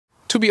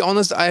To be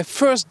honest, I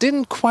first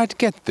didn't quite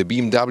get the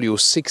BMW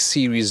 6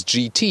 Series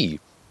GT,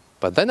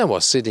 but then I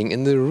was sitting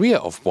in the rear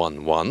of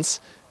one once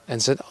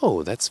and said,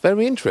 oh, that's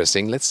very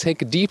interesting, let's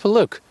take a deeper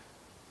look.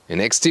 In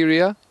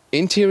exterior,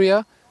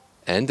 interior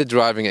and the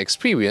driving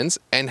experience,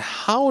 and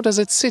how does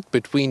it sit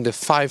between the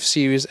 5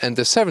 Series and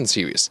the 7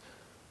 Series?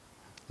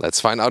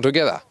 Let's find out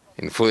together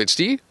in Full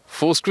HD,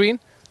 full screen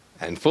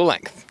and full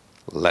length.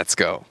 Let's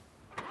go!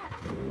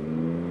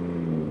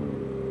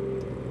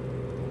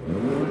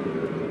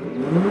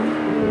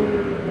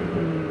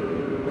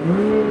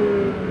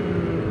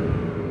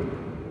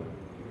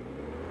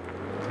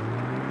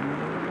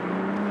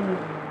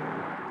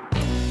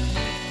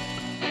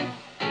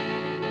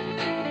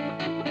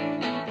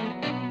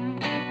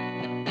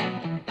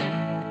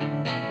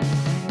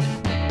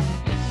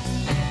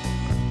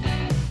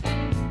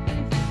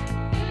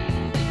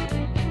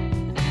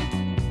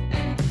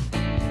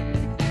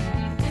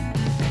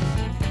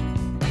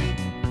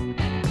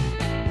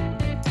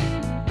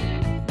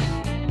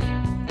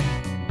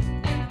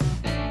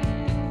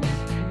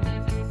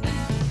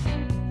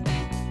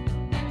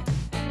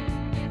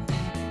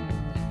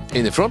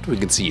 In the front we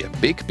can see a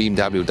big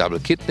BMW double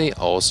kidney,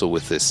 also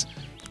with this,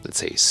 let's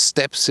say,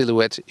 step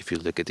silhouette. If you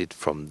look at it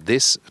from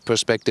this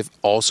perspective,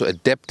 also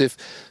adaptive.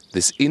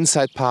 This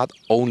inside part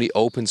only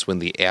opens when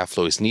the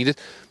airflow is needed.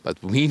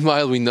 But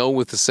meanwhile we know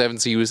with the 7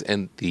 Series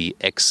and the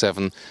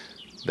X7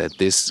 that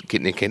this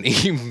kidney can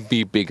even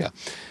be bigger.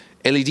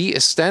 LED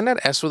is standard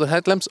as for the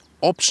headlamps,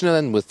 optional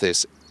and with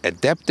this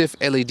adaptive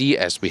LED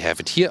as we have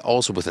it here,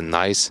 also with a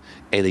nice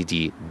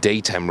LED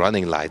daytime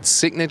running light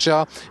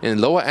signature. In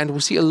the lower end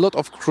we see a lot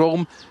of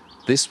chrome.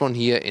 This one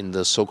here in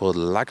the so-called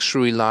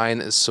luxury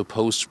line is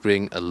supposed to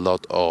bring a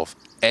lot of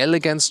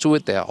elegance to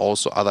it. There are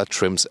also other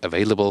trims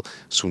available,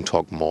 soon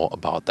talk more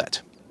about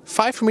that.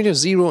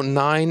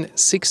 5'09",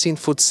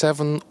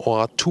 16'7"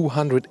 or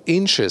 200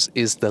 inches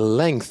is the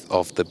length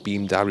of the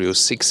BMW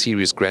 6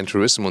 Series Gran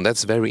Turismo, and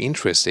that's very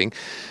interesting.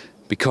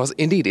 Because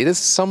indeed, it is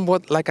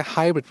somewhat like a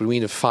hybrid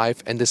between the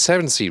 5 and the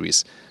 7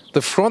 Series.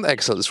 The front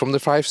axle is from the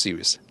 5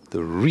 Series.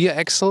 The rear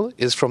axle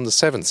is from the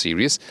 7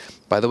 Series.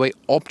 By the way,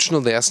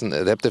 optional, there's an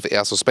adaptive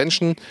air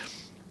suspension.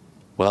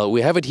 Well,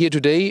 we have it here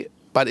today,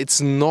 but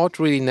it's not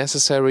really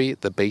necessary.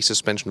 The base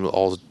suspension will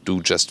also do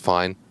just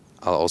fine.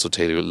 I'll also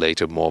tell you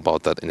later more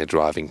about that in the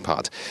driving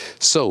part.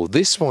 So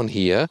this one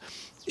here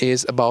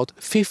is about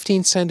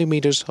 15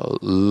 centimeters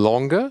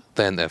longer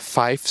than a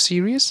 5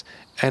 Series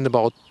and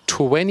about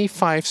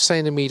 25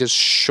 centimeters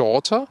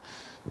shorter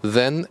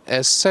than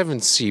a 7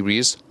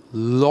 Series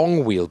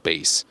long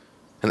wheelbase.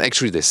 And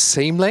actually the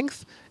same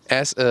length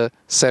as a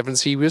 7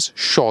 Series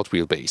short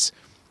wheelbase.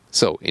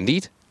 So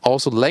indeed,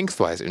 also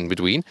lengthwise in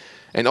between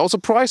and also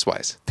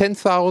price-wise.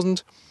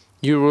 10,000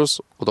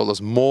 euros or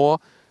dollars more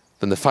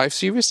than the 5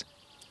 Series,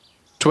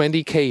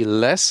 20k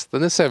less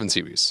than the 7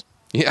 Series.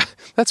 Yeah,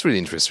 that's really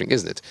interesting,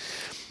 isn't it?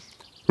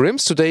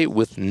 Rims today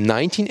with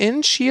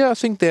 19-inch here, I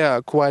think they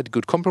are quite a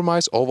good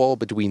compromise, overall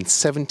between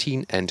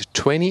 17 and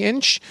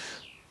 20-inch.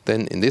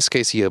 Then in this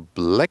case here,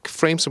 black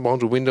frames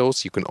around the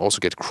windows. You can also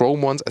get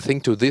chrome ones. I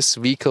think to this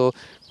vehicle,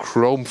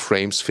 chrome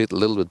frames fit a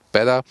little bit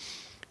better.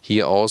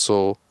 Here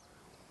also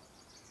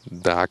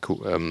dark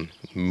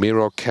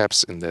mirror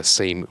caps in the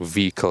same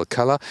vehicle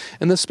color.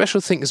 And the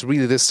special thing is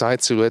really this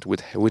side silhouette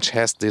which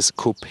has this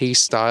coupe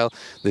style,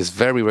 this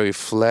very, very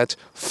flat,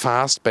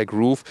 fast back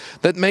roof.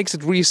 That makes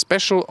it really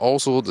special.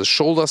 Also the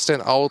shoulders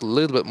stand out a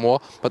little bit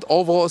more, but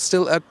overall it's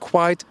still a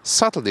quite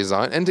subtle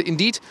design and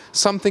indeed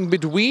something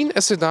between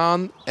a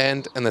sedan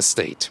and an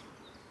estate.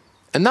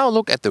 And now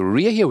look at the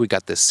rear here. We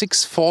got the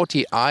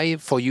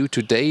 640i for you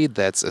today.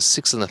 That's a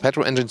 6-cylinder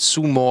petrol engine,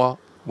 soon more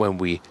when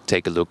we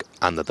take a look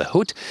under the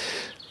hood.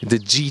 The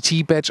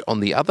GT badge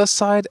on the other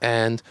side,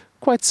 and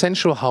quite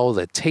sensual how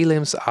the tail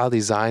lamps are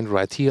designed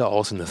right here,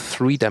 also in a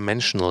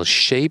 3-dimensional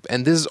shape.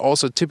 And this is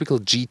also a typical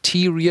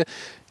GT rear.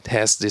 It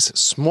has this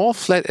small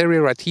flat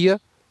area right here,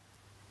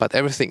 but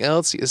everything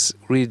else is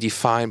really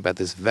defined by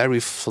this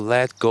very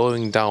flat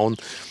going down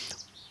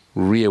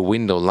rear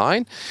window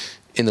line.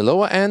 In the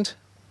lower end,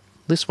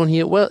 this one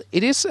here, well,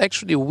 it is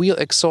actually a wheel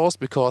exhaust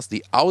because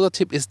the outer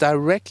tip is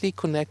directly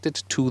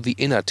connected to the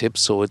inner tip,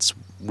 so it's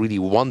really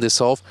one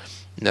dissolve,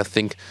 and I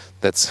think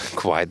that's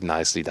quite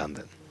nicely done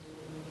then.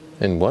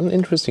 And one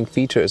interesting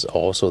feature is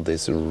also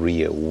this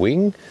rear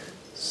wing.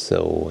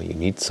 So you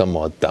need some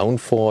more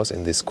downforce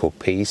in this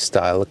coupe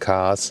style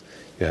cars.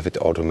 You have it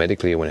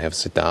automatically when you have a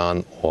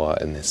sedan or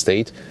an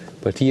estate,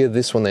 but here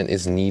this one then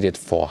is needed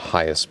for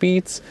higher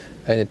speeds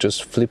and it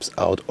just flips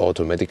out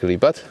automatically.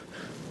 But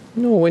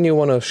you know, when you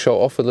want to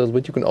show off a little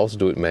bit, you can also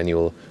do it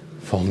manual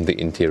from the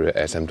interior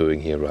as I'm doing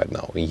here right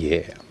now.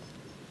 Yeah.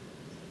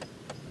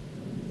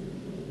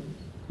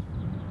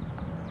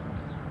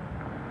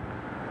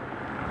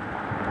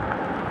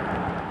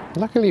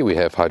 Luckily we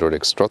have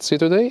hydraulic struts here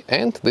today,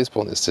 and this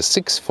one is the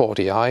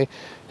 640i,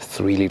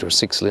 3-liter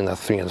 6-cylinder,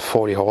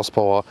 340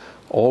 horsepower,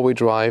 all-wheel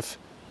drive,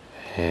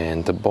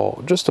 and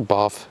just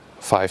above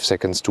 5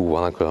 seconds to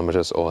 100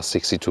 kilometers or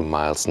 62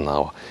 miles an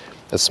hour.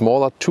 A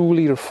smaller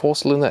 2-liter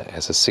 4-cylinder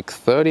as a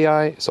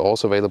 630i is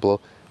also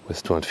available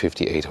with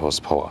 258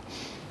 horsepower.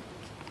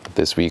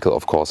 This vehicle,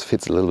 of course,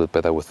 fits a little bit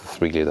better with the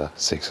 3-liter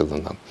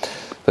 6-cylinder.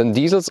 Then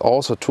diesels,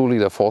 also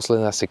 2-liter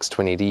 4-cylinder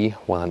 620D,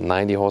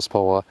 190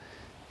 horsepower.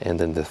 And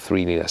then the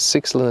 3-liter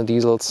 6-cylinder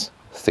diesels,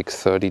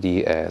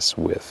 630DS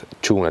with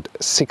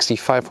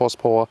 265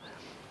 horsepower.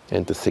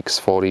 And the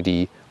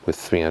 640D with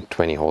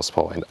 320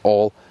 horsepower. And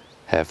all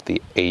have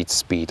the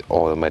 8-speed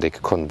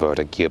automatic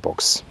converter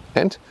gearbox.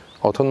 And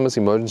autonomous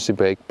emergency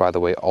brake, by the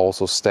way,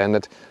 also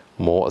standard.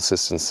 More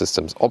assistance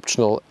systems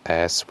optional,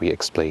 as we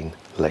explain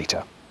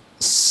later.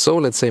 So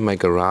let's say my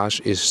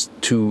garage is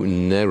too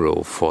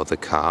narrow for the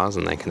cars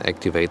and I can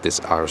activate this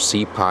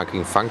RC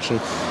parking function.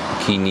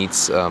 The key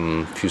needs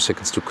a few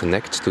seconds to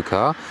connect to the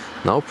car.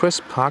 Now press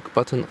park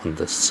button on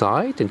the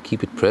side and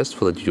keep it pressed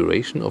for the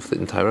duration of the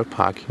entire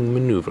parking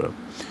maneuver.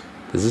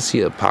 This is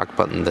here a park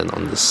button then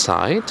on the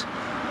side.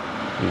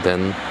 And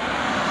then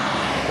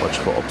watch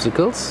for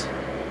obstacles.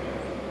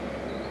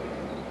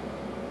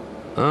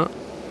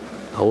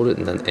 Hold it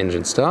and then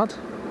engine start.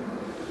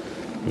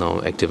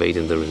 Now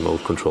activating the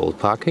remote controlled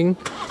parking.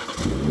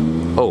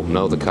 Oh,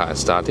 now the car is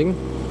starting.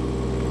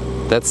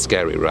 That's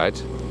scary,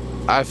 right?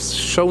 I've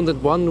shown that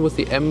one with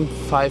the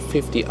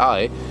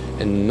M550i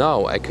and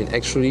now I can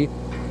actually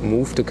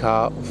move the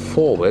car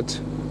forward.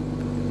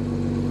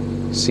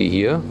 See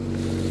here,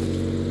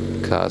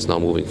 the car is now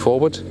moving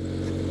forward.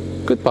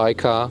 Goodbye,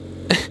 car.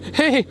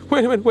 Hey,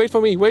 wait a minute, wait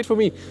for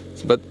me.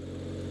 But,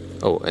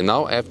 oh, and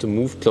now I have to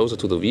move closer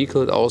to the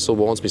vehicle. It also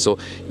warns me, so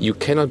you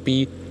cannot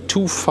be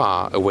too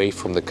far away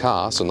from the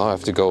car. So now I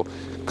have to go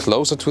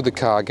closer to the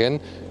car again,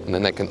 and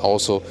then I can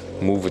also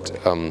move it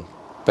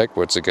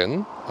backwards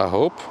again, I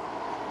hope.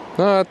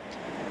 Now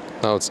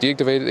it's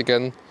deactivated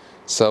again.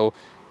 So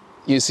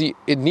you see,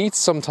 it needs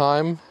some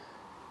time.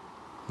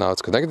 Now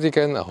it's connected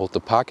again. I hold the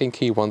parking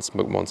key once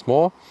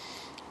more.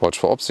 Watch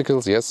for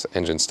obstacles, yes,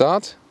 engine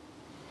start.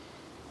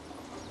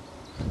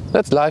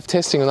 That's live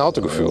testing on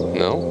Autogefühl,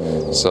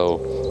 no?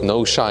 So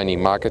no shiny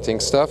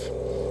marketing stuff.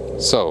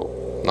 So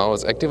now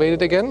it's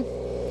activated again.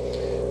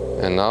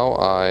 And now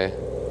I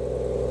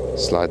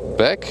slide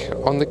back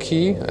on the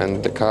key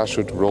and the car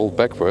should roll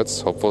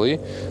backwards, hopefully.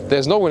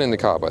 There's no one in the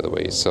car, by the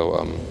way, so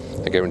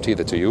I guarantee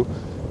that to you.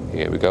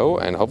 Here we go,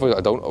 and hopefully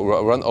I don't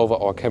run over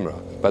our camera.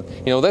 But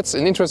you know, that's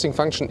an interesting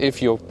function.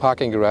 If your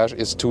parking garage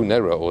is too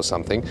narrow or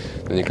something,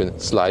 then you can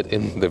slide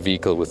in the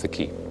vehicle with the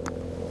key.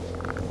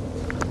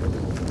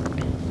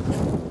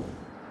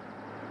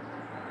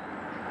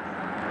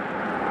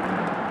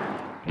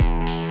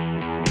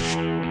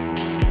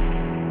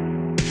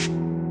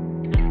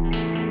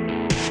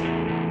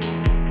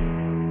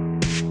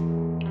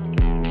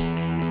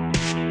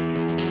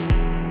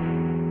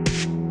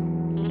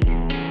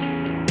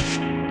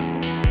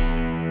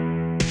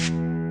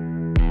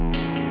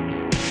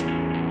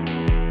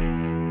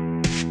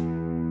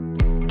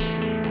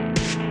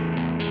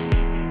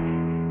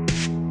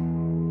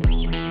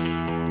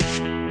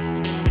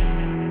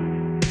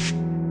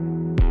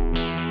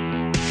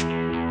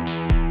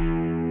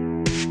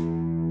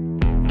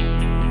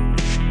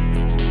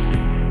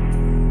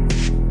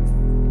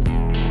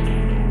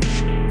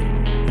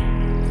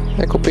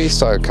 A coupe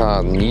style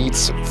car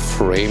needs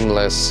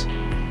frameless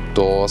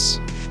doors.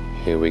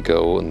 Here we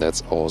go, and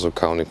that's also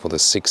counting for the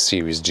 6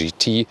 Series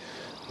GT.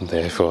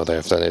 Therefore, they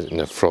have done it in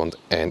the front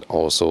and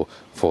also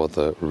for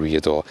the rear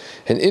door.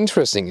 And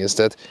interesting is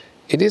that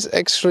it is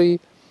actually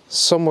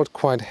somewhat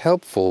quite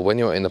helpful when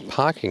you're in a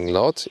parking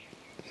lot,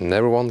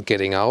 narrow one,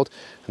 getting out,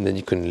 and then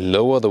you can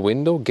lower the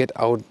window, get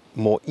out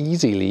more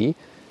easily,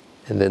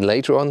 and then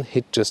later on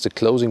hit just the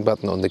closing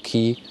button on the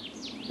key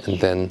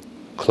and then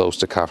close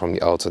the car from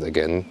the outside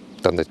again.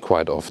 Done that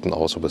quite often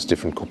also with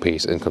different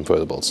coupes and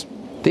convertibles.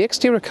 The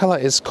exterior color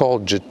is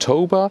called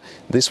Jatoba.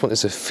 This one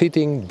is a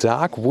fitting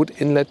dark wood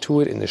inlet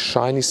to it in a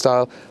shiny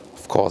style.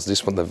 Of course,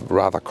 this one a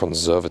rather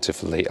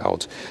conservative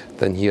layout.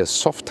 Then here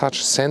soft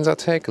touch sensor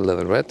tag,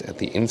 leatherette at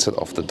the inside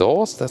of the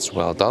doors. That's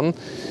well done.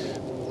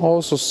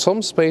 Also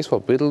some space for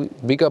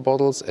bigger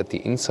bottles at the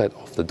inside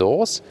of the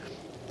doors.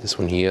 This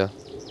one here,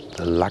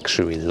 the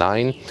luxury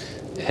line.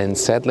 And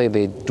sadly,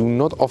 they do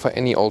not offer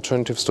any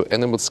alternatives to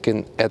animal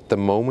skin at the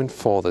moment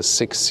for the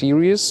 6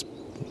 Series,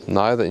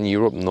 neither in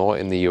Europe nor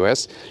in the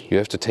US. You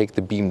have to take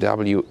the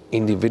BMW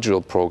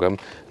individual program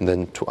and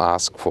then to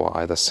ask for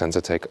either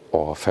Sensatec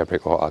or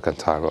fabric or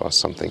Alcantara or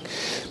something.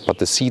 But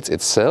the seats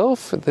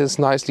itself is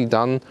nicely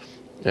done,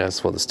 as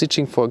for the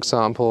stitching, for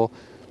example.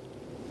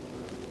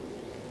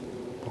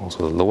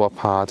 Also the lower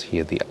part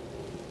here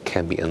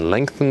can be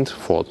lengthened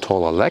for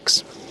taller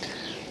legs.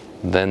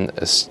 Then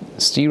a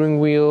steering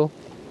wheel,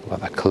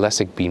 rather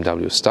classic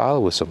BMW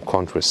style with some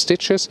contrast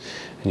stitches,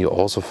 and you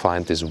also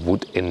find this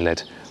wood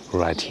inlet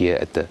right here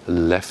at the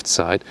left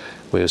side,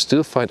 where you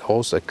still find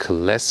also a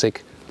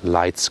classic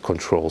lights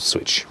control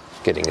switch.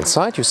 Getting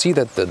inside, you see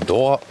that the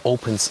door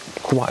opens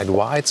quite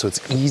wide, so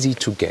it's easy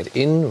to get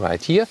in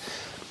right here.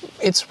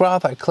 It's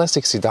rather a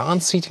classic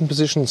sedan seating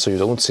position, so you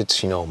don't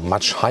sit,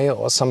 much higher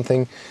or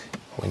something.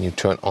 When you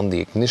turn on the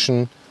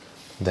ignition,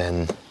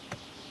 then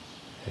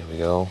here we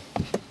go.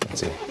 Let's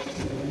see.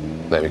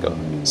 There we go.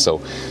 So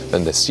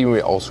then the steering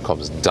wheel also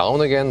comes down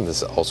again.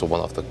 This is also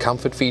one of the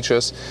comfort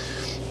features.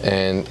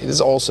 And it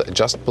is also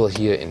adjustable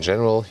here in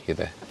general. Here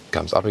that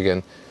comes up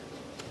again.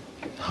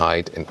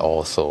 Height and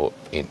also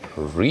in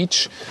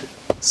reach.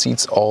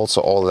 Seats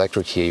also all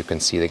electric. Here you can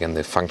see it again,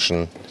 the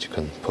function. You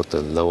can put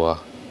the lower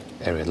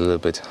area a little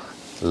bit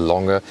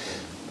longer.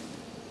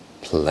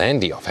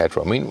 Plenty of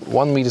headroom. I mean,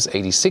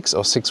 1.86 m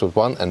or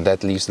 6'1", and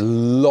that leaves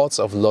lots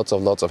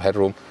of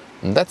headroom.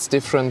 And that's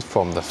different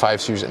from the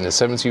 5 Series and the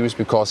 7 Series,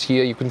 because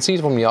here you can see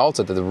it from the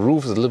outside that the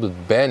roof is a little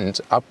bit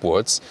bent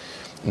upwards.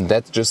 And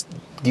that just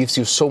gives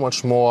you so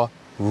much more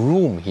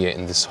room here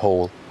in this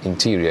whole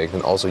interior. You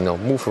can also,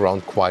 move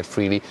around quite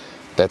freely.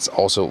 That's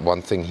also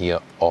one thing here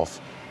of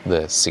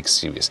the 6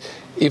 Series.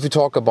 If you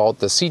talk about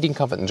the seating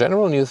comfort in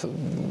general, and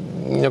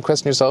you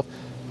question yourself,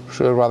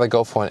 should I rather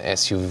go for an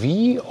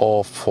SUV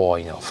or for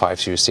 5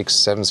 Series, 6,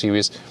 7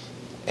 Series,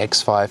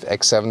 X5,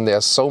 X7? There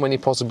are so many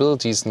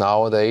possibilities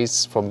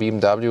nowadays from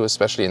BMW,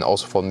 especially, and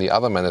also from the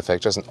other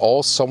manufacturers, and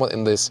all somewhat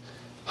in this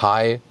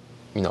high,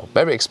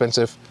 very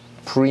expensive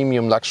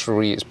premium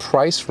luxury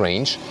price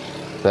range.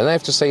 Then I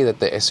have to say that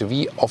the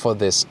SUV offer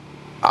this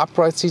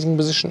upright seating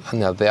position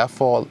and are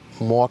therefore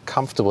more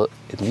comfortable,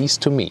 at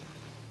least to me.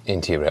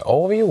 Interior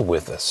overview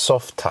with a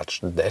soft touch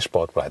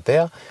dashboard right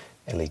there.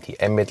 LED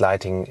ambient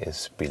lighting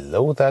is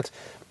below that.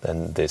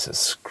 Then this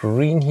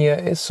screen here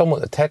is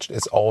somewhat attached.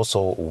 It's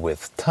also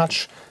with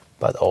touch,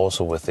 but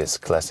also with this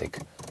classic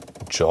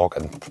jog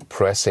and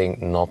pressing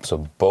knob.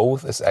 So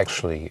both is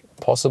actually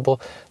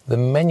possible. The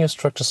menu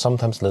structure is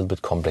sometimes a little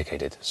bit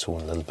complicated, so a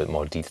little bit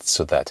more details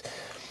to that.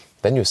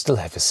 Then you still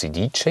have a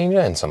CD changer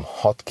and some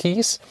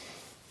hotkeys.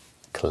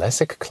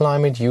 Classic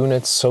climate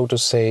unit, so to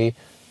say,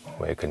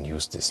 where you can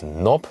use this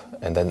knob,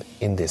 and then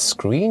in this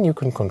screen you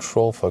can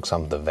control, for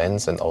example, the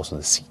vents and also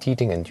the seat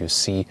heating, and you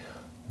see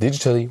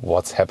digitally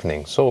what's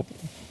happening. So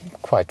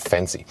quite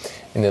fancy.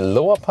 In the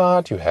lower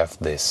part you have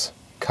this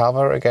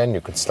cover again.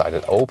 You can slide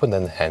it open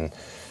and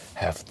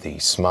have the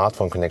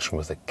smartphone connection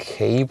with a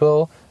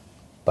cable,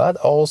 but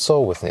also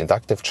with an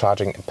inductive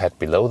charging pad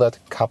below that,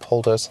 cup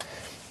holders.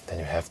 Then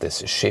you have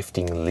this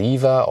shifting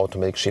lever,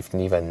 automatic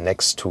shifting lever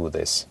next to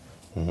this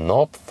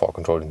knob for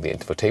controlling the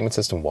infotainment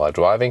system while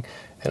driving,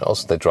 and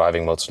also the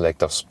driving mode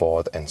selector,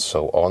 sport and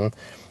so on.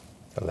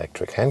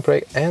 Electric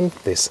handbrake, and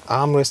this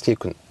armrest here, you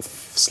can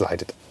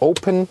slide it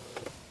open,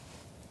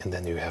 and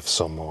then you have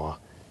some more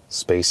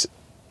space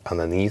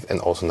underneath and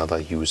also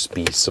another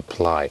USB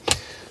supply.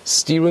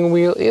 Steering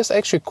wheel is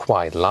actually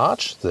quite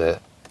large. The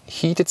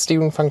heated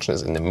steering function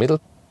is in the middle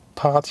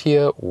part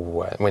here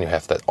when you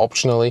have that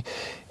optionally.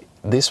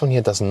 This one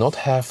here does not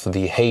have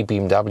the Hey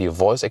BMW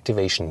voice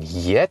activation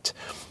yet.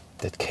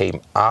 That came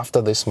after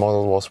this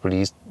model was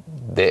released.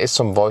 There is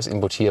some voice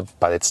input here,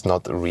 but it's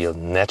not a real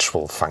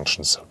natural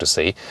function, so to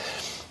say.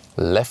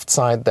 Left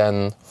side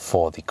then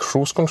for the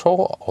cruise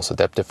control, also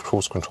adaptive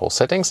cruise control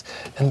settings.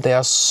 And there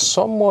are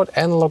somewhat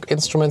analog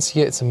instruments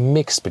here. It's a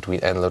mix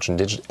between analog and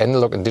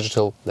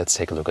digital. Let's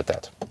take a look at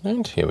that.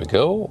 And here we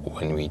go.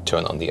 When we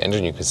turn on the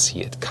engine, you can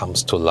see it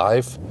comes to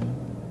life.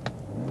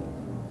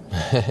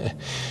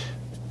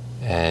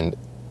 And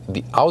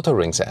the outer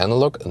rings are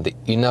analog and the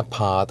inner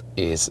part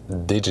is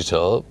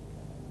digital,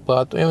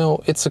 but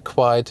it's a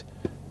quite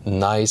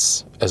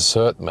nice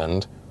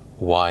assortment.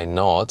 Why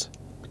not?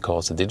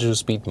 Because the digital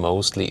speed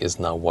mostly is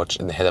now watched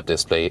in the head-up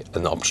display,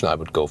 an option I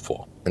would go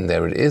for. And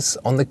there it is.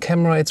 On the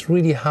camera it's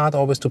really hard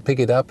always to pick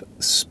it up,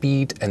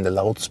 speed and the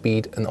loud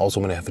speed, and also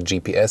when you have a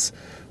GPS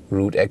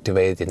route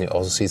activated, and you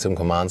also see some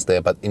commands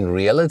there, but in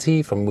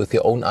reality with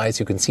your own eyes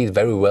you can see it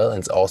very well, and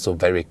it's also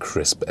very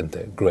crisp and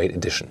a great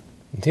addition.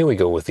 And here we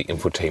go with the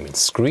infotainment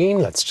screen.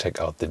 Let's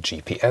check out the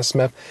GPS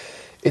map.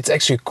 It's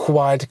actually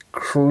quite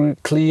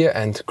clear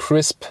and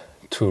crisp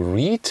to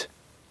read.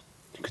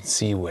 You can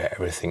see where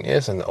everything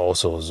is, and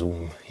also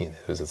zoom. Here,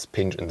 this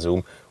pinch and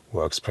zoom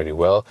works pretty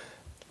well.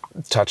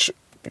 Touch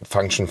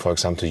function, for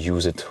example, to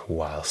use it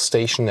while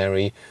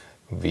stationary.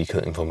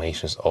 Vehicle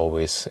information is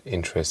always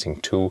interesting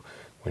too.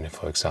 When you,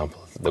 for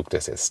example, look,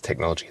 this is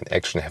technology in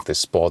action. I have the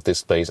sport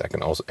displays. I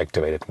can also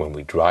activate it when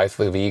we drive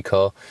the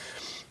vehicle.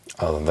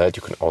 Other than that,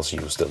 you can also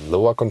use the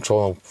lower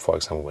control, for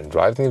example, when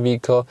driving the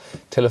vehicle.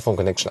 Telephone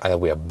connection, either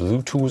we are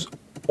Bluetooth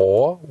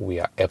or we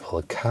are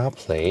Apple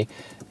CarPlay,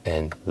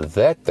 and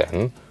that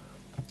then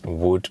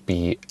would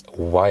be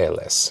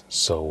wireless.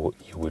 So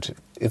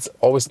it's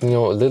always a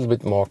little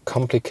bit more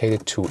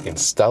complicated to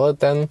install it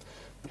then.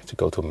 You have to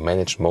go to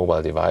manage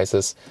mobile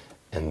devices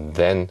and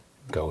then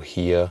go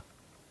here,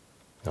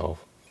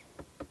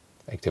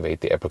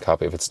 activate the Apple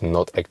CarPlay. If it's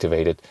not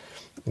activated,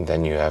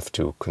 then you have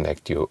to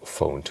connect your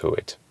phone to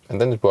it. And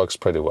then it works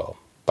pretty well.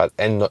 But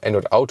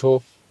Android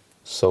Auto,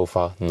 so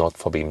far not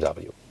for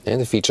BMW.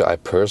 And a feature I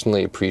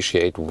personally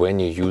appreciate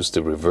when you use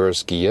the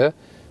reverse gear,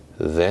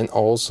 then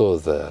also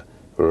the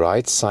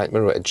right side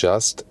mirror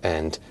adjusts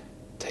and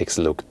takes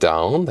a look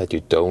down, that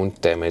you don't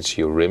damage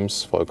your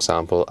rims, for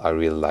example. I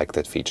really like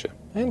that feature.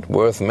 And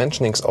worth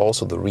mentioning is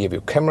also the rear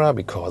view camera,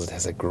 because it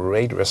has a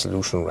great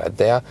resolution right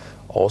there.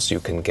 Also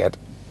you can get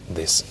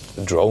this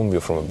drone view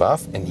from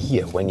above. And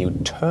here, when you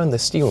turn the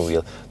steering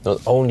wheel,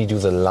 not only do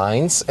the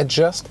lines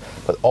adjust,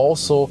 but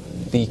also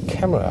the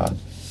camera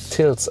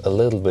tilts a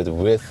little bit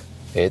with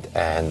it,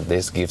 and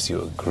this gives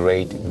you a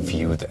great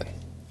view then.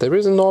 There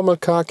is a normal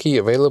car key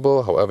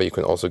available, however you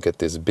can also get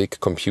this big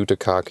computer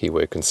car key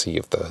where you can see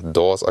if the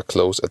doors are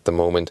closed at the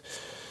moment.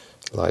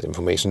 Light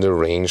information, the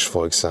range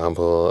for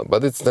example,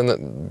 but it's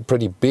then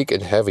pretty big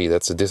and heavy,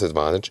 that's a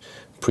disadvantage.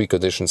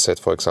 Precondition set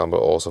for example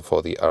also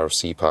for the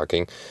RC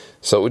parking.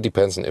 So it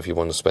depends on if you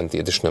want to spend the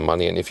additional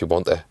money and if you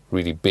want a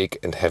really big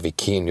and heavy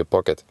key in your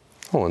pocket.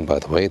 Oh, and by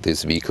the way,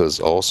 this vehicle is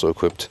also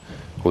equipped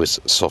with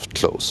soft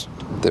close.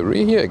 The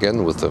rear here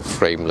again with the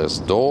frameless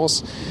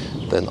doors,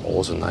 then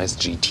also nice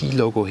GT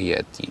logo here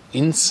at the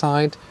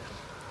inside,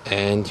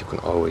 and you can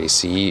already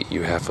see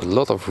you have a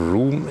lot of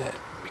room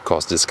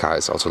because this car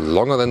is also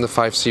longer than the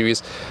 5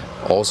 Series,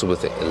 also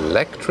with the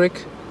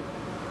electric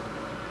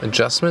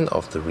adjustment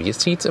of the rear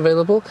seats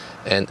available.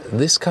 And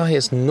this car here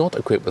is not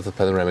equipped with a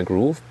panoramic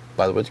roof,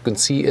 but what you can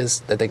see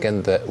is that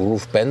again the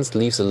roof bends,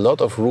 leaves a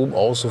lot of room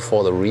also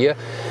for the rear.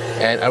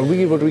 And I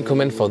really would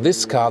recommend for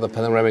this car the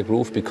panoramic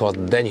roof, because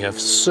then you have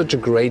such a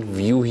great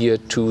view here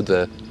to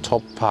the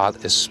top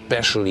part,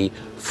 especially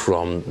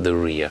from the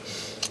rear.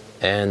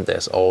 And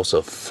there's also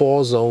a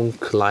 4-zone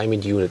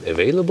climate unit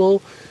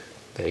available.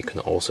 There you can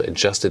also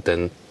adjust it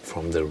then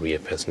from the rear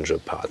passenger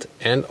part.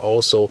 And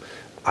also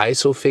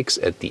ISOFIX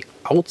at the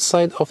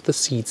outside of the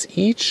seats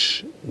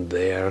each,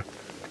 there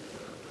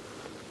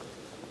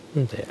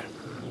and there.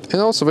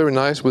 And also very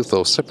nice with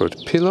those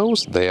separate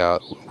pillows. They are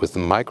with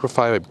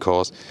microfiber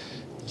because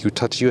you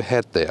touch your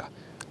head there.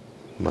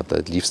 But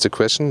that leaves the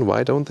question,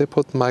 why don't they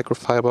put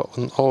microfiber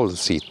on all the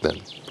seats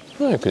then?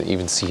 Well, you can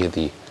even see here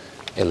the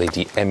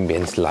LED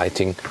ambient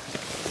lighting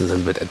a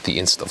little bit at the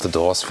inside of the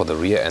doors for the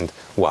rear. And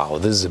wow,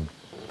 this is a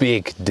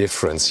big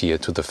difference here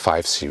to the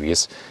 5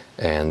 Series.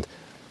 And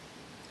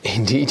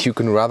indeed, you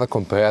can rather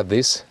compare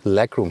this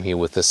legroom here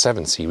with the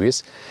 7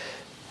 Series.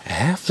 I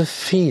have the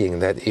feeling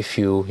that if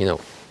you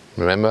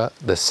remember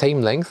the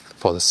same length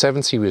for the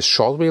 7 Series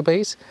short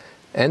wheelbase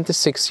and the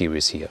 6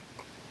 Series here.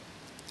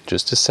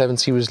 Just the 7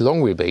 Series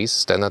long wheelbase,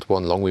 standard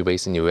one long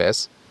wheelbase in the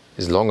US,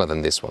 is longer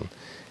than this one.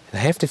 And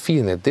I have the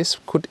feeling that this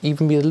could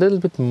even be a little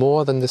bit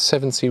more than the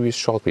 7 Series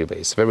short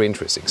wheelbase. Very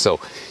interesting.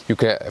 So you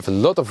can have a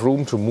lot of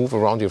room to move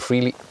around here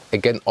freely.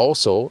 Again,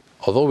 also,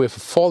 although we have a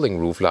falling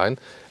roofline,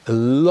 a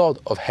lot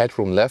of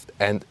headroom left,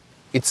 and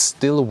it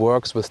still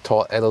works with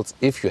tall adults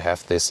if you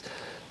have this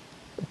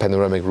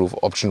panoramic roof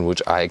option,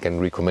 which I again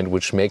recommend,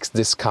 which makes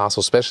this car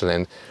so special.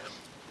 And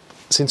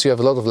since you have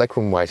a lot of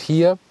legroom right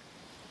here,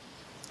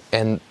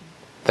 and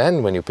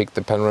then when you pick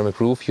the panoramic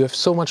roof, you have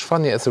so much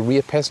fun here as a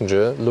rear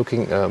passenger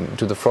looking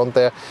to the front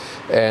there.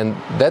 And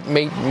that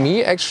made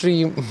me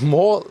actually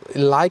more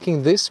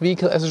liking this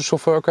vehicle as a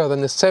chauffeur car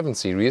than the 7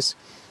 Series.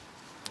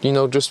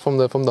 Just from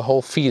the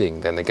whole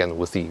feeling, then again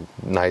with the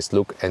nice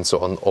look and so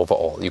on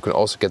overall. You can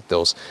also get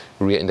those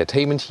rear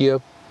entertainment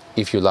here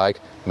if you like.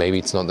 Maybe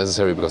it's not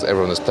necessary because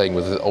everyone is playing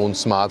with their own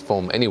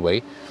smartphone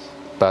anyway,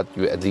 but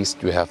at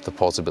least you have the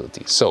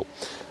possibility. So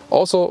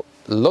also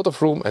a lot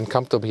of room and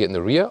comfortable here in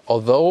the rear,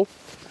 although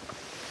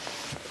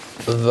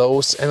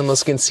those animal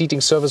skin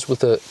seating surface with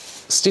the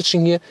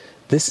stitching here,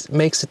 this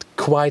makes it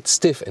quite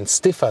stiff and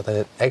stiffer than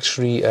it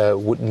actually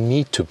would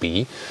need to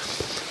be.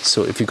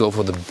 So if you go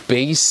for the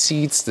base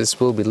seats, this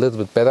will be a little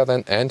bit better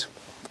then, and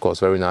of course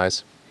very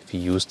nice if you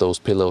use those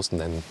pillows and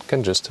then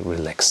can just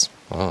relax.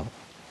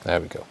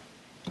 There we go.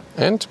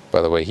 And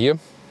by the way, here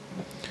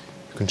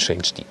you can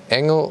change the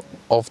angle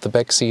of the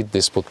back seat.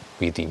 This would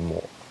be the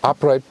more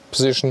upright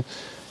position,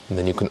 and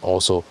then you can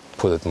also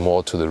put it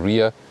more to the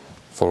rear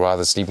for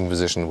rather sleeping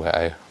position where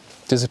I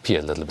disappear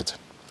a little bit.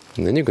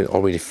 And then you can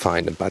already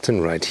find a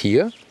button right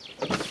here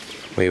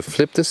where you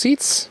flip the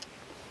seats.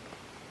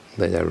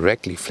 They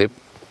directly flip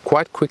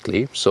quite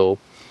quickly, so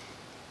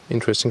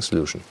interesting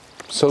solution.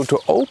 So to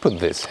open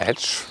this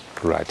hatch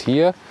right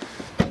here,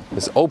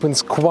 this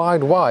opens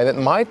quite wide. That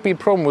might be a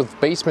problem with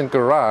basement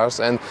garage,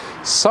 and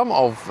some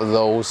of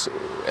those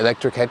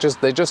electric hatches,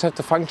 they just have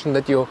the function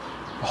that you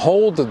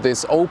hold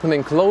this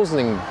opening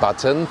closing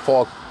button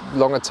for a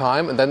longer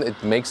time, and then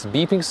it makes a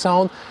beeping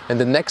sound, and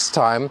the next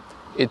time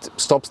it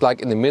stops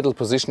like in the middle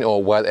position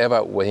or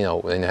whatever, when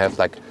you have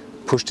like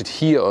pushed it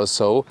here or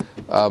so,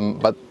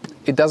 but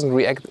it doesn't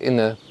react in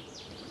a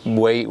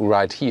way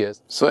right here.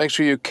 So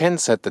actually you can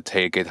set the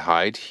tailgate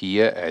height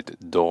here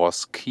at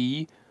doors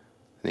key,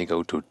 then you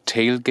go to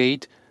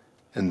tailgate,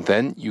 and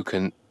then you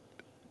can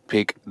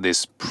pick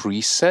this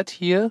preset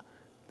here.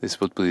 This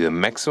would be the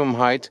maximum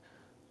height.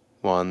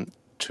 1,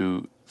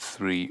 2,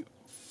 3,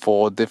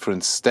 4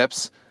 different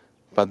steps.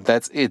 But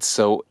that's it.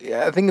 So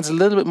I think it's a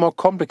little bit more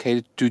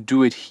complicated to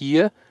do it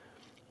here.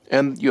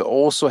 And you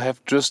also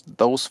have just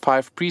those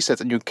 5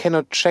 presets, and you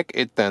cannot check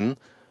it then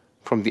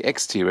from the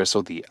exterior.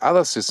 So the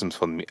other systems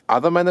from the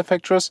other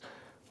manufacturers,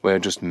 where you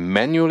just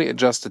manually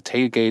adjust the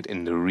tailgate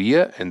in the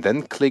rear and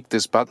then click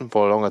this button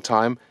for a longer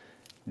time,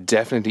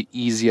 definitely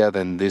easier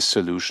than this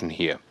solution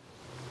here.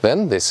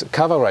 Then this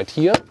cover right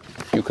here,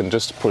 you can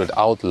just pull it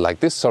out like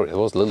this. Sorry, it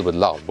was a little bit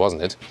loud,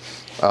 wasn't it?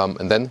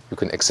 And then you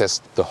can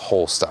access the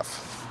whole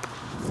stuff.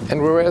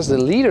 And whereas the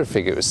liter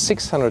figure is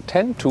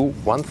 610 to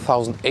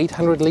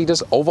 1800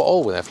 liters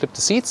overall when I flip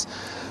the seats,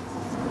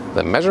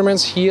 the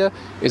measurements here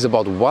is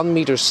about 1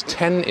 meters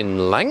 10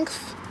 in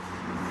length,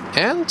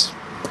 and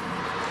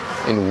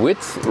in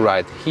width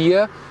right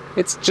here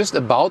it's just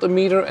about a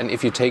meter. And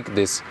if you take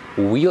this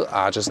wheel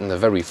arches in the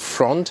very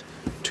front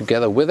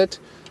together with it,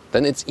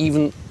 then it's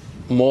even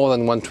more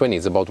than 120,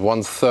 it's about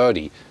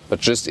 130, but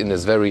just in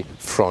this very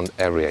front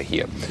area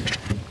here.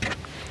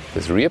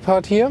 This rear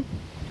part here,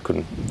 you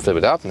can flip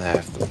it up and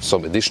have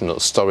some additional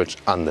storage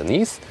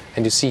underneath.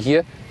 And you see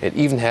here, it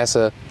even has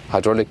a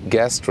hydraulic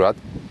gas strut.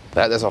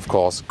 That is of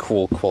course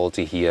cool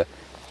quality here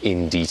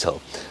in detail.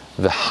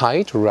 The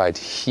height right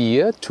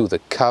here to the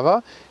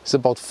cover is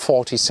about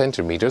 40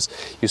 centimeters.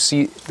 You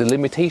see the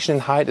limitation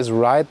in height is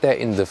right there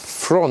in the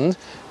front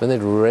when it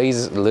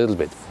raises a little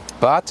bit.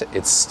 But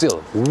it's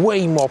still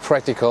way more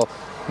practical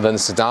than a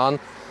sedan.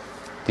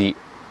 The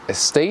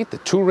Estate, the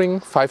Touring,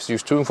 5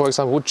 Series Touring for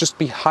example, would just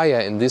be higher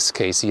in this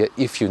case here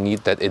if you need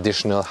that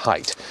additional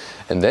height.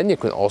 And then you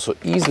can also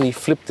easily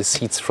flip the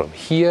seats from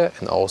here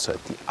and also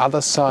at the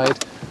other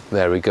side.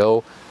 There we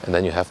go. And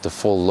then you have the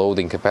full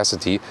loading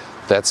capacity.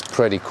 That's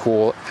pretty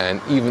cool.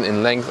 And even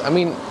in length, I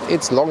mean,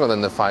 it's longer than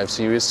the 5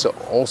 Series. So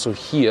also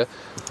here,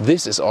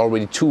 this is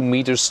already 2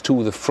 meters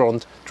to the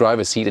front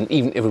driver's seat. And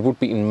even if it would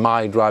be in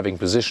my driving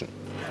position.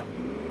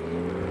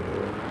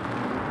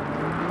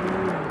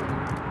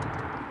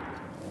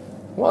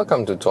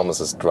 Welcome to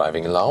Thomas's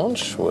Driving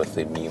Lounge with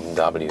the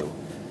BMW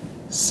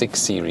 6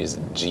 Series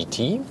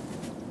GT.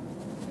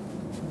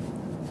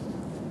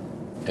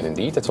 And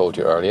indeed, I told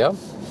you earlier,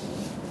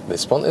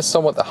 this one is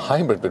somewhat a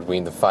hybrid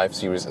between the 5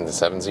 Series and the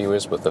 7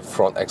 Series, with the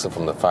front axle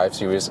from the 5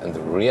 Series and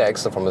the rear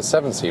axle from the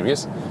 7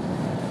 Series.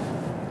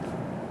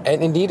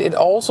 And indeed, it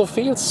also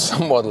feels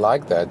somewhat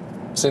like that,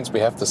 since we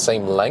have the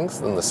same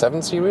length in the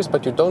 7 Series,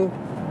 but you don't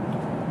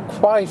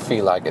quite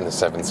feel like in the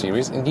 7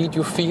 Series. Indeed,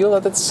 you feel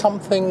that it's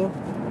something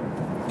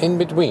in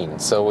between.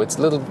 So it's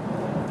a little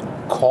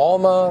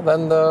calmer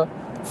than the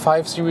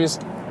 5 Series.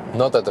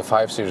 Not that the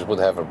 5 Series would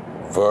have a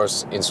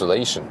worse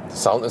insulation.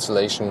 Sound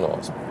insulation or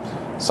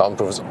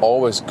soundproof is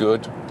always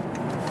good.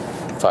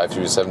 5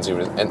 Series, 7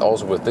 Series, and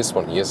also with this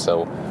one here.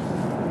 So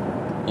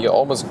you're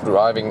almost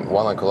driving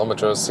 100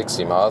 kilometers,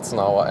 60 miles an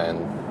hour,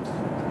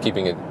 and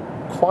keeping it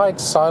quite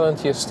silent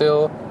here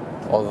still.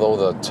 Although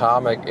the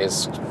tarmac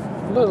is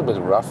a little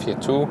bit rough here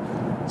too.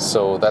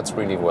 So that's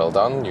really well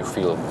done. You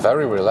feel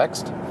very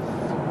relaxed.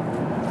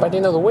 But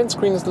you know, the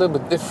windscreen is a little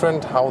bit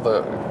different, how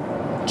the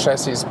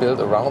chassis is built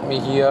around me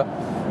here.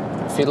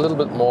 I feel a little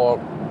bit more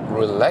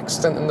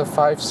relaxed than in the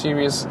 5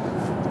 Series.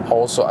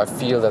 Also, I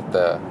feel that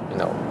the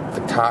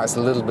car is a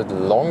little bit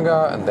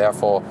longer, and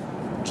therefore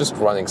just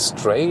running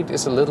straight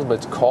is a little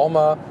bit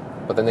calmer.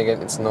 But then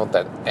again, it's not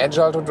that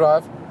agile to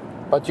drive.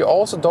 But you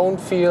also don't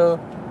feel,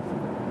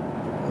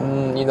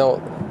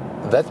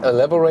 that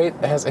elaborate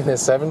as in a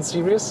 7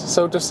 Series,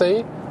 so to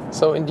say.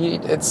 So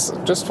indeed, it's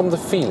just from the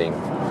feeling.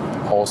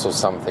 Also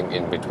something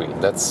in between.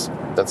 That's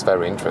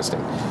very interesting.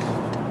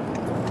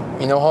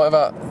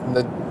 However,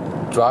 the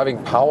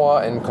driving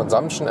power and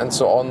consumption and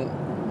so on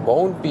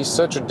won't be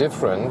such a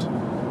different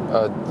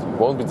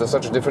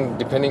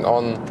depending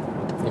on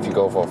if you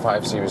go for a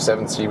 5 Series,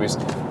 7 Series.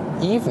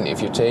 Even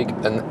if you take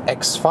an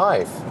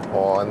X5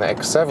 or an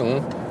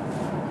X7,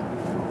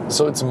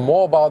 so it's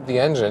more about the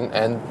engine,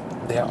 and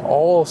they're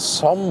all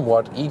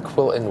somewhat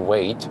equal in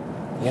weight.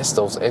 Yes,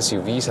 those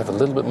SUVs have a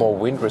little bit more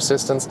wind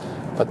resistance,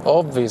 but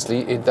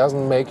obviously it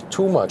doesn't make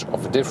too much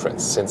of a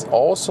difference, since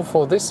also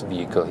for this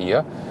vehicle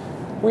here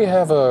we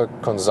have a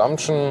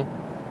consumption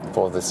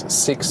for this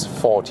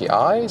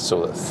 640i,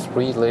 so a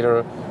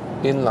 3-liter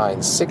inline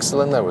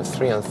 6-cylinder with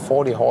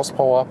 340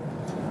 horsepower,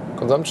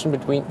 consumption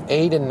between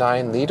 8 and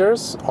 9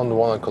 liters on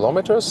 100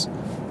 kilometers.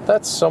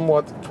 That's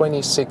somewhat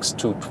 26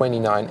 to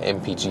 29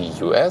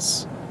 mpg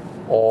US,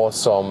 or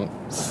some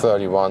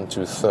 31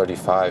 to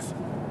 35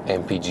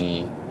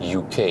 mpg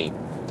UK.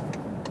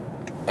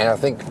 And I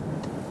think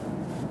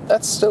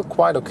that's still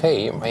quite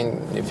okay. I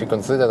mean, if you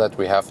consider that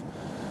we have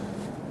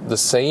the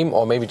same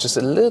or maybe just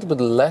a little bit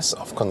less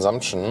of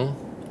consumption,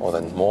 or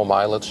then more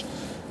mileage,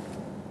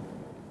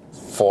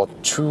 for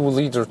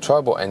 2-liter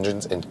turbo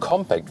engines in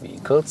compact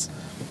vehicles,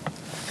 I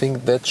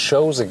think that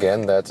shows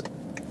again that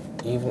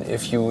even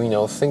if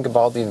you think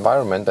about the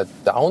environment, that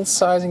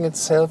downsizing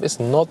itself is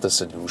not the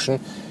solution.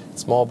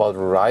 It's more about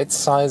right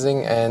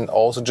sizing and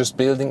also just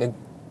building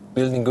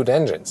good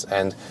engines.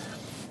 And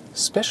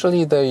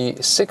especially the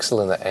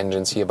 6-cylinder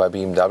engines here by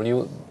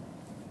BMW,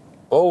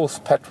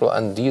 both petrol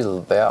and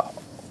diesel, they are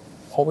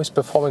always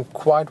performing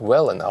quite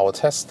well in our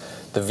tests.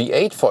 The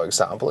V8, for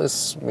example,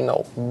 is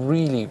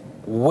really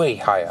way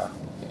higher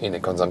in the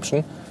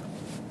consumption.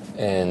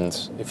 And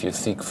if you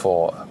seek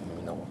for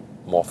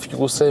more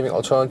fuel-saving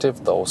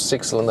alternative, those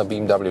 6-cylinder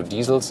BMW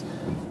diesels,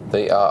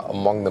 they are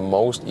among the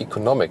most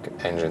economic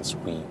engines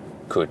we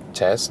could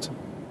test.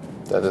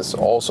 That is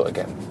also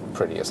again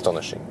pretty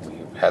astonishing.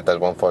 We had that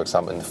one, for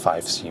example, in the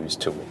 5 Series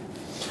Touring.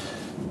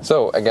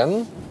 So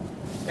again,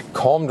 a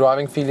calm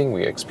driving feeling.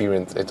 We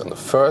experienced it on the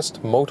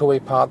first motorway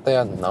part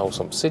there, now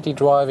some city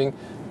driving.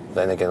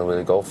 Then again,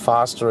 we'll go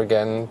faster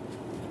again.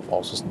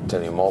 Also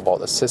tell you more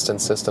about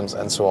assistance systems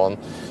and so on.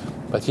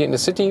 But here in the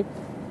city,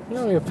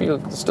 you feel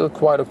still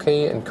quite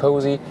okay and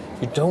cozy.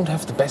 You don't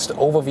have the best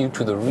overview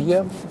to the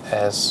rear,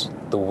 as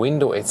the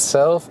window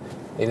itself,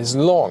 it is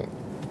long,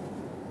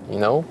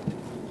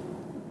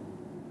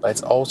 but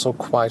it's also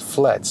quite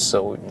flat,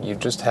 so you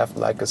just have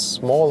like a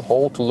small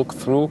hole to look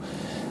through.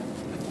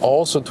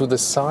 Also to the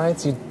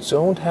sides, you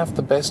don't have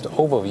the best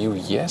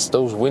overview. Yes,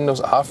 those windows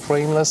are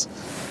frameless,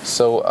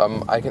 so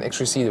I can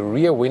actually see the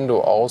rear window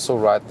also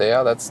right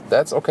there.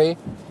 That's okay,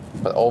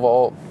 but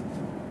overall,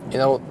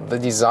 the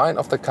design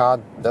of the car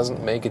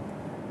doesn't make it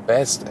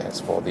best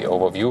as for the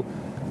overview,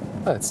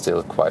 but it's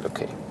still quite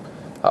okay.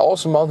 I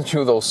also mounted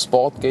you those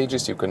sport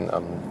gauges. You can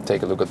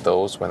take a look at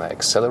those when I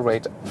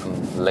accelerate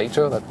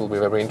later. That will be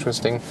very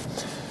interesting.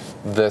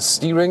 The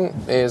steering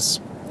is,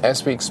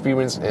 as we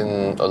experienced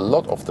in a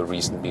lot of the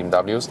recent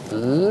BMWs, a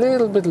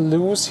little bit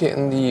loose here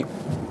in the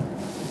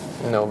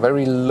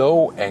very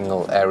low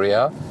angle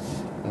area.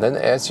 And then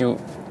as you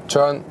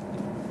turn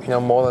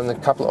more than a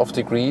couple of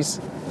degrees,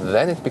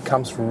 then it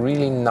becomes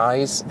really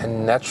nice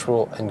and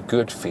natural and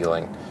good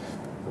feeling.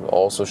 We'll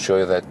also show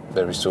you that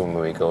very soon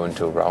when we go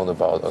into a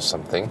roundabout or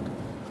something.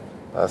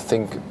 I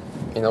think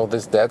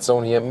this dead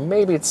zone here,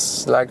 maybe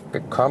it's like a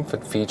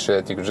comfort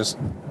feature that you could just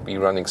be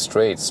running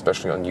straight,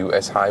 especially on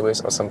US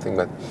highways or something,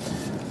 but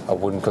I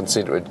wouldn't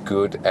consider it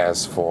good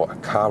as for a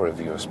car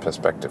reviewer's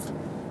perspective.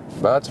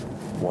 But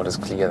what is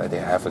clear that they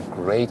have a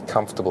great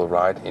comfortable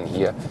ride in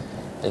here,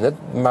 and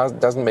that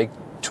doesn't make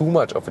too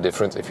much of a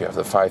difference if you have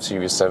the 5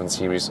 Series, 7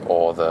 Series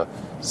or the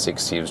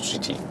 6 Series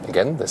GT.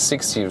 Again, the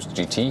 6 Series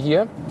GT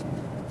here,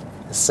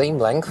 the same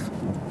length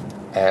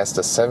as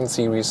the 7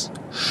 Series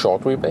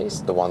short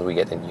wheelbase, the one we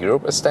get in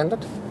Europe as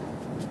standard.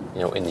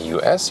 In the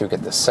US you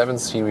get the 7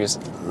 Series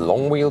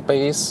long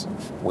wheelbase,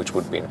 which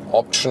would be an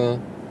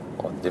option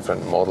or a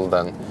different model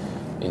than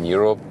in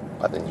Europe,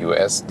 but in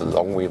US the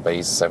long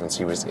wheelbase 7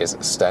 Series is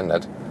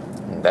standard.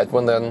 And that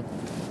one then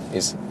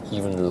is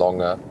even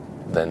longer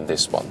than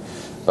this one.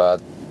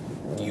 But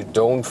you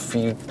don't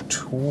feel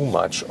too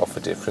much of a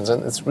difference,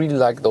 and it's really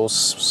like those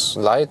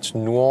slight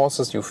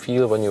nuances you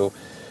feel when you've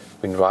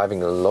been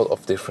driving a lot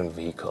of different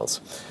vehicles.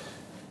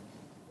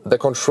 The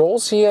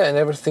controls here and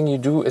everything you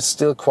do is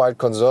still quite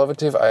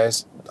conservative.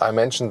 I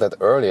mentioned that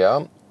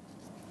earlier,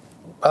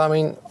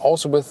 but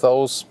also with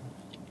those,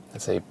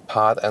 let's say,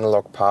 part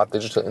analog, part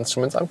digital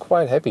instruments, I'm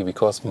quite happy,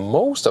 because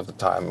most of the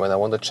time when I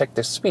want to check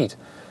the speed,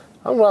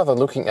 I'm rather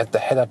looking at the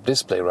head-up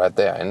display right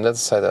there, and that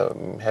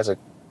has a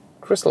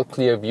crystal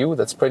clear view.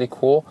 That's pretty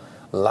cool.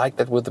 Like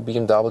that with the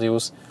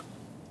BMWs.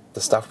 The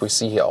stuff we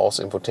see here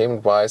also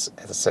infotainment wise,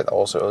 as I said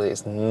also earlier,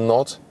 is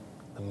not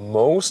the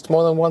most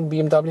modern one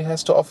BMW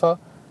has to offer.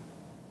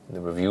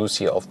 The reviews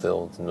here of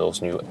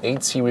those new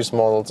 8 Series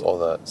models or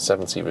the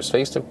 7 Series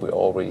facelift, we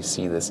already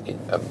see this in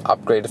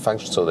upgraded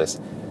function. So this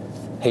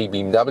Hey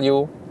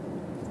BMW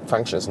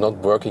function is not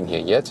working here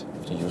yet.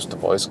 If you use the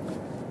voice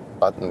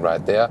button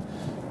right there.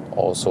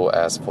 Also,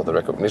 as for the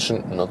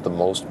recognition, not the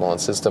most modern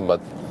system, but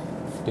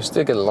you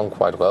still get along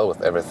quite well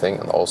with everything.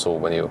 And also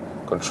when you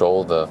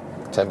control the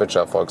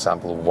temperature, for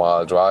example,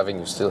 while driving,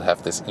 you still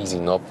have this easy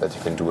knob that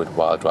you can do it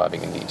while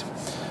driving indeed.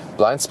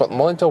 Blind spot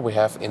monitor we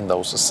have in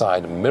those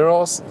side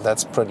mirrors.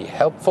 That's pretty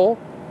helpful.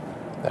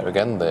 There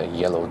again, the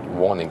yellow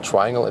warning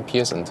triangle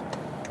appears, and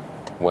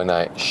when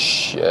I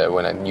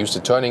use the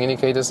turning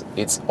indicators,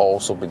 it's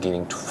also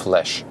beginning to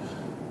flash.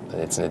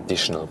 And it's an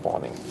additional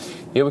warning.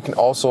 Here we can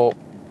also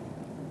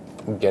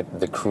get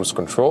the cruise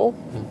control.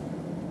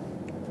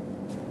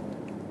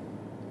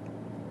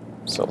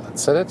 So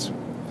let's set it.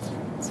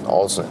 It's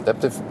also an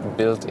adaptive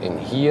built in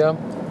here,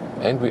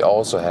 and we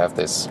also have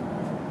this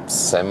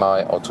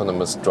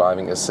semi-autonomous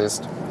driving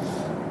assist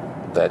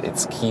that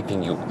it's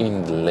keeping you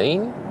in the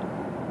lane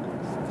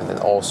and then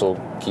also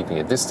keeping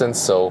a distance.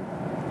 So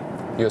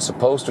you're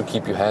supposed to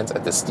keep your hands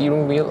at the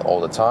steering wheel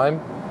all the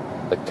time.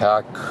 The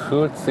car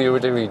could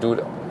theoretically do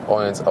it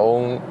on its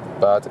own,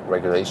 but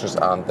regulations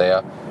aren't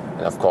there.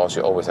 And of course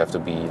you always have to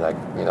be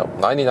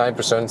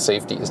 99%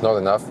 safety is not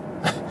enough.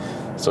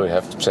 So you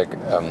have to check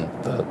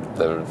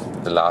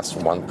the last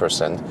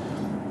 1%.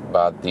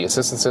 But the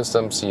assistance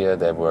systems here,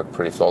 they work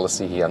pretty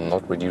flawlessly here. I'm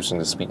not reducing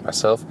the speed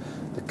myself.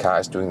 The car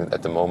is doing it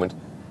at the moment.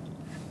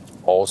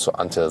 Also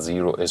until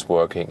 0 is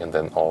working, and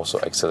then also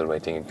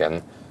accelerating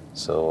again.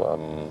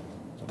 So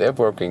they're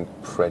working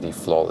pretty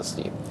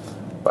flawlessly.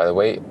 By the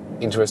way,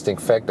 interesting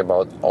fact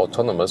about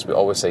autonomous, we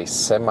always say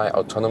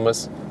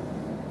semi-autonomous,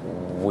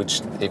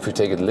 which if you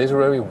take it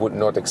literally would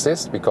not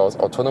exist, because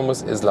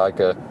autonomous is like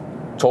a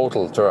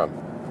total term,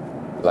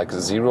 like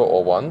 0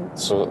 or 1.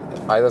 So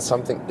either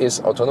something is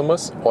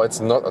autonomous or it's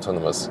not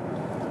autonomous.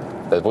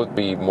 That would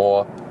be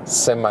more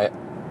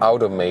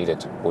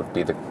semi-automated would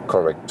be the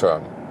correct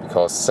term,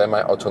 because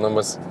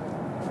semi-autonomous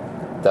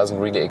doesn't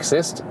really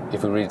exist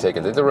if we really take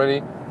it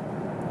literally.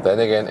 Then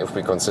again, if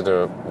we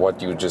consider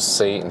what you just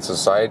say in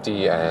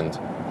society and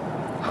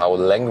how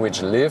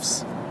language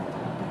lives,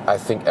 I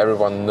think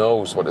everyone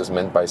knows what is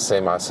meant by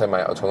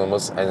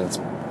semi-autonomous, and it's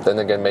then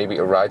again maybe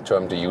a right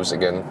term to use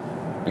again,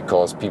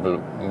 because people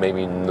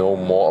maybe know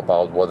more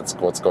about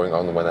what's going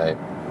on when I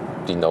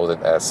denote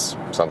it as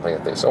something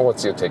like this. So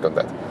what's your take on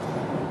that?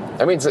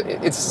 I mean,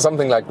 it's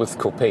something like with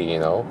coupe, you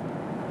know,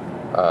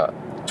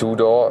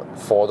 2-door,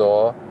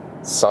 4-door.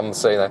 Some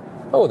say that,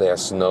 oh,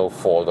 there's no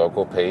 4-door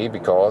coupe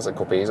because a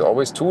coupe is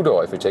always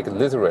 2-door if you take it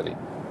literally.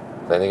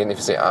 Then again, if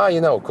you say,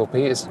 you know,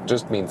 coupe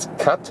just means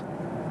cut,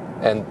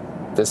 and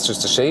that's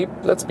just a shape,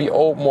 let's be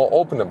more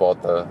open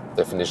about the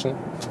definition.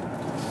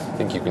 I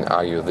think you can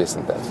argue this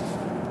and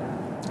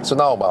that. So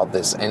now about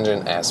this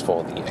engine as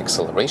for the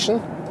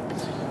acceleration.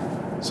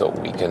 So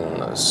we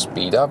can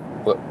speed up.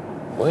 Well,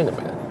 wait a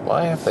minute,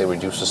 why have they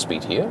reduced the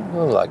speed here?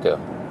 Like a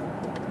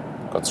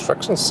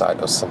construction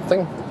site or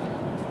something?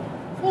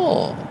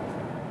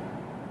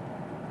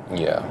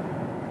 Yeah.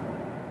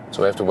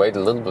 So we have to wait a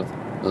little bit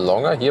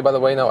longer. Here, by the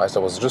way, now as I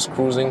was just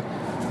cruising,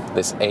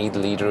 this 8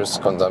 liters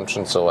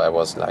consumption, so I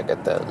was like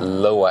at the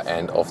lower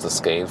end of the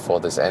scale for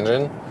this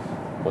engine.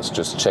 Was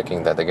just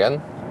checking that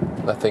again.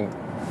 I think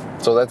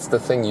so. That's the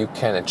thing you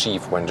can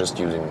achieve when just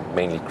using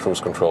mainly cruise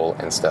control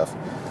and stuff.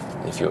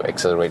 If you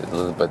accelerate it a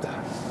little bit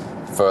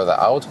further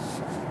out,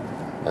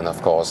 then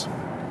of course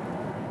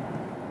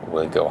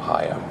we'll go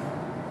higher.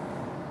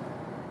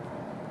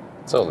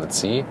 So let's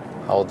see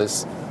how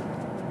this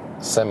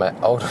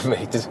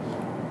semi-automated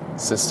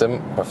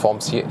system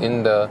performs here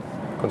in the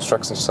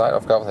construction site.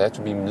 Of course, I have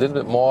to be a little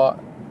bit more.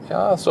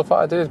 Yeah, so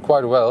far I did it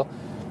quite well.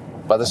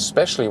 But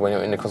especially when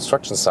you're in the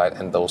construction site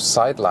and those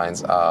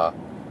sidelines are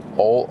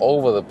all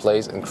over the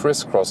place and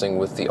crisscrossing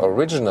with the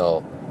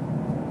original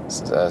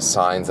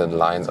signs and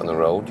lines on the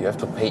road, you have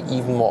to pay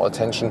even more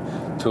attention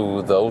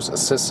to those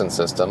assistance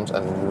systems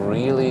and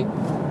really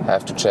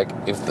have to check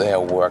if they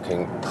are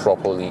working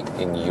properly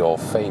in your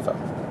favor.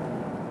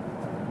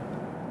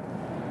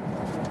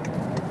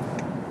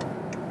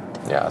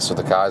 Yeah, so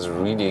the car is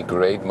really a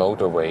great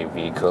motorway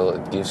vehicle.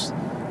 It gives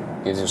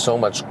you so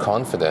much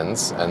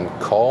confidence and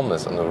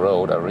calmness on the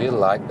road. I really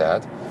like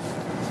that.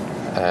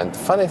 And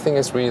funny thing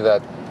is really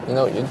that, you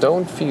know, you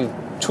don't feel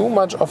too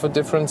much of a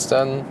difference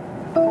then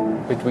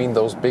between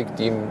those big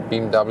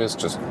BMWs.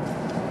 Just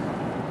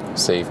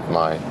saved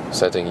my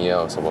setting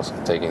here, so I was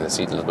taking the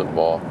seat a little bit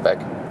more back.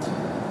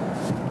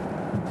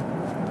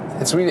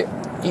 It's really,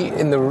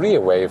 in the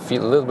rear way, you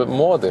feel a little bit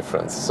more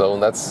difference. So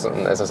that's,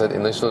 as I said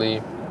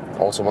initially,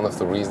 also one of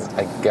the reasons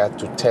I got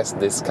to test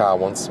this car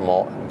once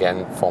more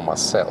again for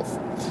myself.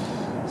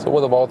 So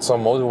what about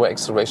some motorway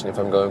acceleration? If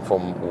I'm going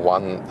from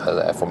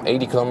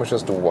 80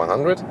 kilometers to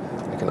 100,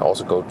 I can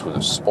also go to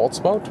the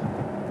sports mode.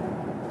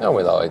 Now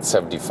without it's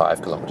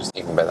 75 kilometers,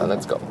 even better.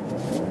 Let's go.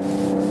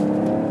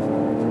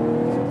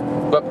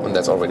 Well, and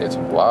that's already it.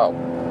 Wow,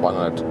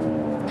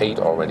 108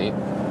 already.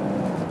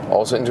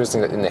 Also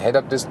interesting that in the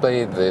head-up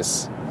display,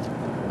 this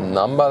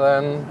number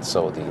then,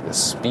 so the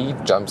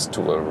speed jumps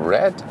to a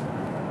red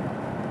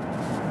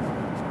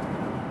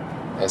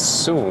as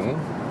soon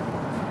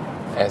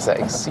as I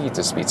exceed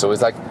the speed. So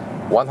it's like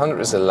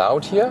 100 is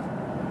allowed here,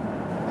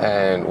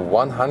 and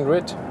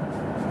 100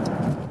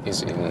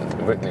 is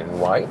written in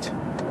white.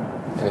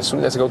 And as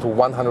soon as I go to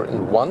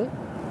 101,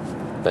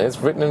 then it's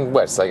written in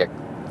red. It's like,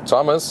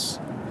 Thomas,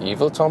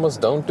 evil Thomas,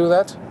 don't do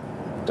that.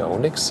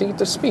 Don't exceed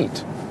the speed.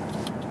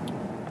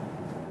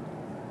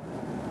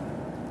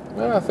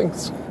 Well, I think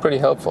it's pretty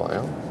helpful,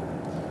 yeah.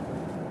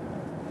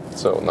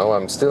 So now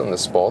I'm still in the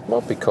sport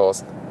mode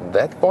because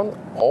that one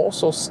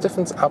also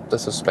stiffens up the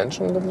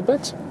suspension a little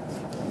bit.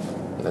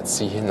 Let's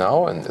see here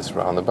now in this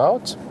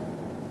roundabout.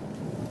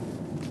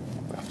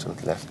 I have to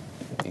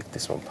lead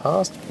this one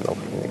past. Now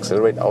we can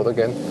accelerate out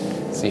again.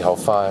 See how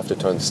far I have to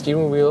turn the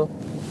steering wheel.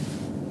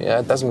 Yeah,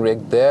 it doesn't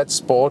react that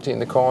sporty in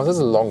the corners. This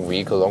is a long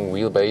vehicle, long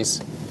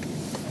wheelbase,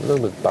 a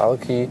little bit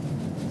bulky.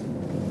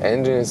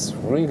 Engine is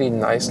really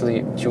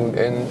nicely tuned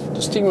in.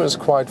 The steering wheel is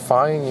quite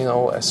fine, you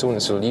know, as soon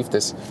as you leave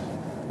this,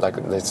 like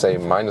let's say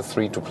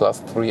 -3 to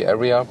 +3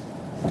 area.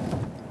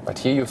 But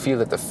here you feel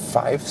that the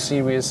 5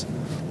 Series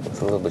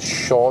with a little bit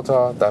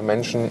shorter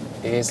dimension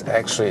is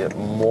actually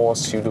more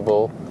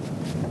suitable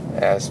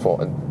as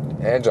for an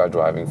agile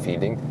driving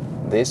feeling.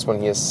 This one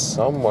here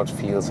somewhat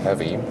feels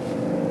heavy.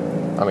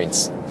 I mean,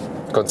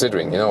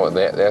 considering, you know,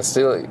 there's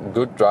still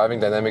good driving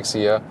dynamics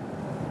here.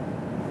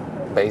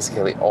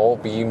 Basically all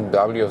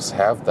BMWs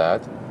have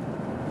that.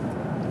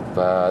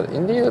 But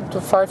in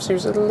the 5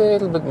 Series, a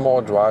little bit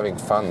more driving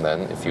fun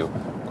then, if you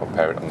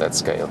compare it on that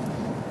scale.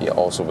 Here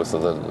also with a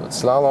little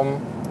slalom.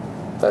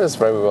 That is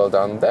very well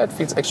done. That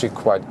feels actually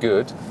quite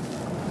good.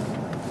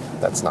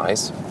 That's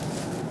nice.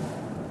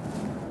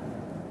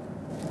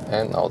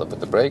 And now with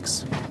the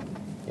brakes.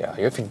 Yeah,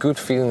 you have a good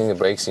feeling in the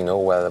brakes, you know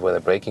where the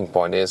braking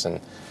point is, and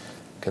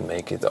can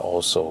make it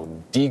also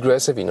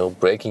degressive. You know,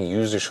 braking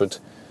usually should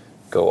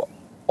go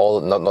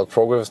not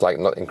progressive, like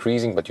not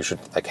increasing, but you should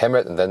like hammer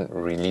it and then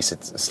release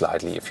it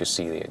slightly if you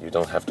see it. You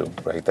don't have to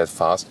brake that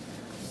fast,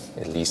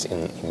 at least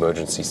in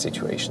emergency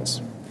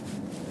situations.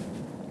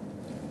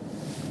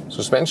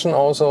 Suspension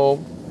also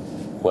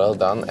well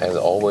done as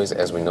always,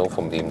 as we know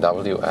from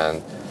BMW.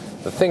 And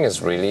the thing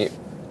is really,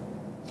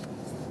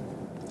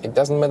 it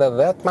doesn't matter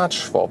that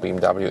much for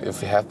BMW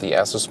if you have the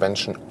air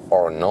suspension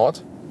or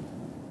not,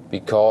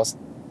 because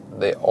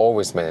they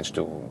always manage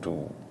to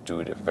do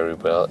it very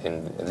well,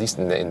 at least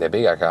in the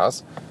bigger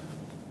cars.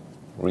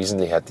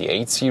 Recently had the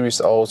 8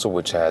 Series also,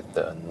 which had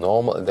the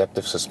normal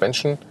adaptive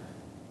suspension,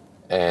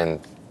 and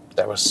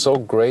that was so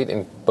great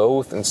in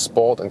both in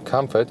sport and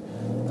comfort.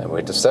 And we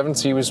had the 7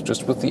 Series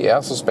just with the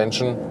air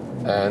suspension,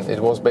 and it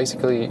was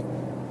basically,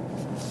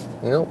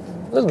 a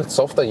little bit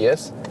softer,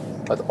 yes,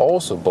 but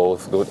also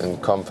both good in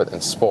comfort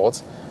and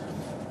sports.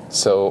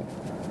 So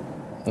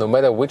no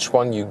matter which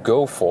one you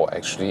go for,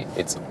 actually,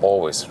 it's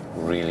always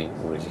really,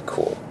 really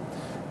cool.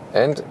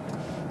 And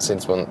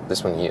since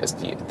this one here is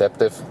the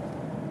adaptive,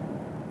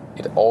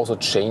 it also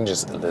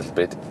changes a little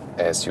bit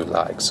as you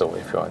like. So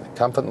if you're in the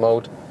comfort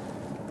mode,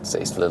 it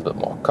stays a little bit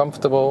more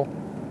comfortable,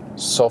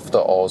 softer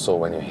also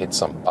when you hit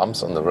some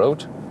bumps on the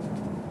road.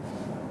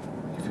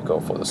 If you go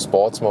for the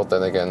sports mode,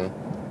 then again,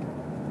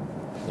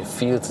 you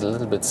feel it's a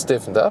little bit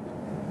stiffened up.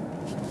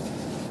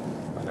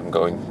 And I'm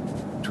going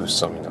to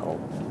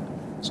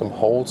some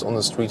holes on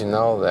the street, and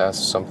now there's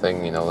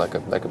something, like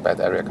a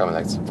bad area coming,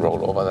 let's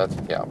roll over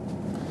that, yeah.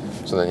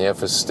 So then you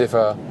have a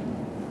stiffer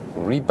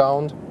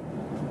rebound.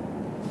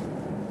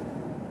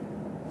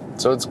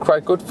 So it's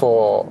quite good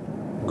for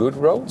good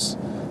roads,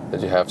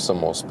 that you have some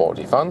more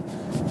sporty fun.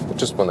 You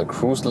just want to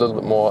cruise a little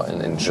bit more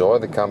and enjoy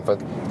the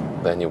comfort,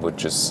 then you would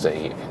just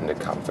stay in the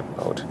comfort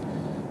mode.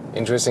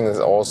 Interesting is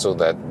also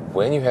that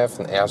when you have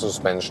an air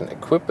suspension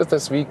equipped with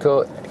this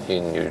vehicle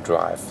and you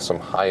drive some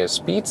higher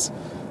speeds,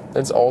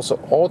 it's also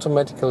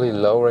automatically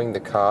lowering the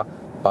car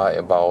by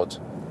about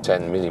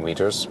 10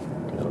 millimeters,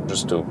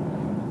 just to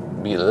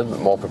be a little bit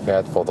more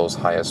prepared for those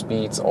higher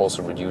speeds,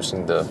 also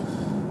reducing the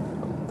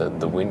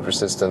wind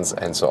resistance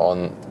and so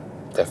on.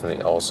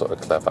 Definitely also a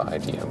clever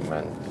idea,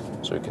 man.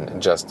 So you can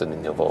adjust the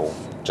niveau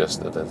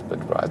just a little bit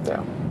right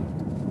there.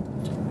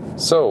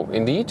 So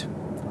indeed,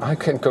 I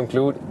can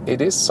conclude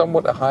it is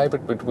somewhat a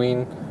hybrid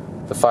between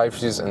the 5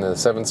 Series and the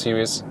 7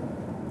 Series.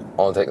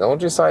 On the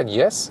technology side,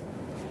 yes.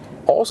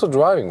 Also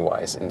driving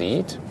wise,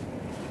 indeed.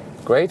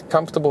 Great,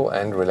 comfortable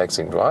and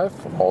relaxing drive,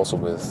 also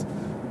with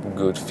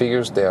good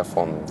figures there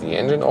from the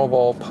engine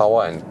overall.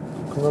 Power and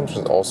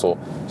consumption is also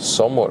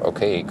somewhat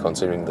okay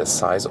considering the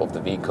size of the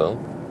vehicle.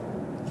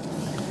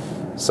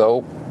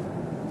 So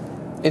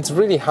it's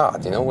really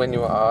hard, when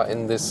you are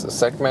in this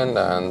segment,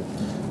 and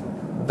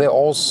they're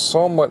all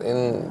somewhat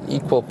in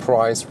equal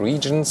price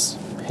regions.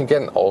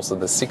 Again, also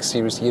the 6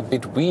 Series here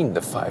between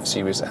the 5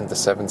 Series and the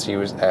 7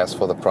 Series as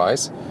for the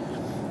price.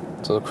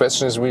 So the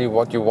question is really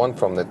what you want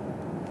from the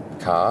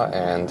car,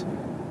 and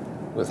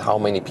with how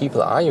many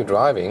people are you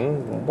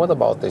driving? What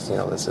about this,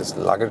 this is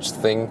luggage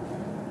thing.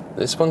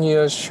 This one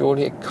here is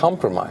surely a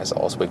compromise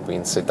also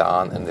between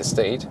sedan and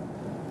estate,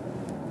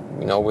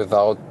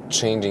 without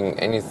changing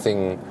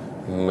anything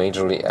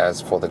majorly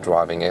as for the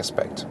driving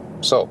aspect.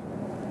 So,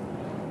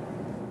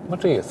 what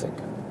do you think?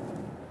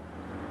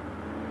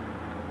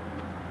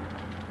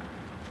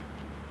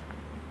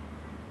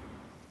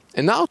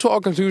 And now to our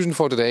conclusion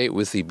for today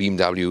with the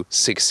BMW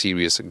 6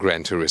 Series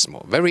Gran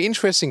Turismo. Very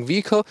interesting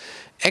vehicle.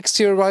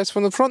 Exterior-wise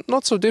from the front,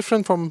 not so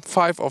different from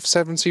 5 of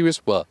 7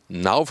 Series. Well,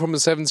 now from the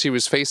 7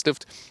 Series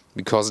facelift,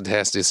 because it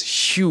has this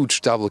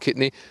huge double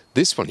kidney.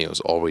 This one here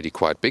is already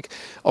quite big.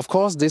 Of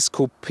course, this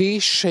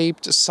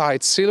coupe-shaped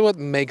side silhouette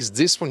makes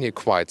this one here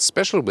quite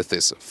special with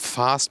this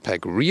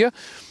fast-pack rear.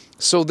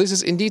 So this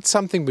is indeed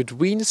something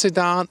between a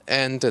sedan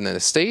and an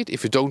estate,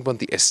 if you don't want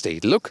the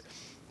estate look,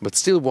 but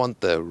still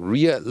want the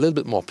rear a little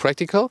bit more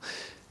practical.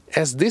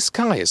 As this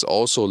car is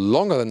also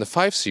longer than the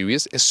 5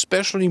 Series,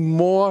 especially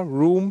more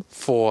room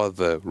for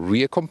the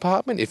rear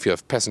compartment if you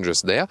have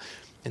passengers there.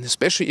 And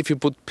especially if you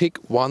pick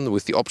one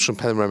with the optional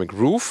panoramic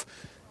roof.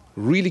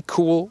 Really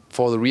cool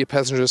for the rear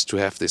passengers to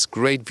have this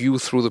great view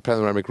through the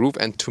panoramic roof.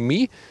 And to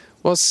me,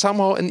 was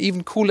somehow an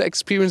even cooler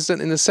experience than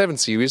in the 7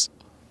 Series.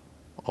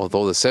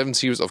 Although the 7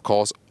 Series, of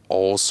course,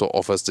 also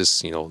offers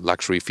this,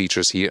 luxury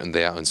features here and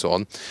there and so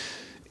on.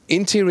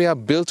 Interior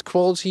build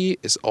quality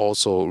is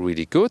also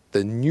really good.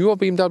 The newer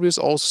BMWs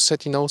also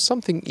set,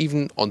 something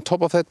even on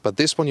top of that, but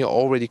this one you're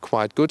already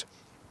quite good.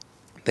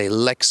 They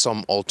lack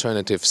some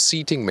alternative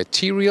seating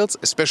materials,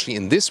 especially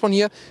in this one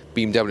here.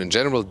 BMW in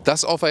general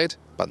does offer it,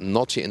 but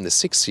not here in the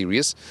 6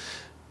 Series.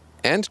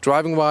 And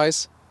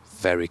driving-wise,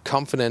 very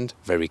confident,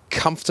 very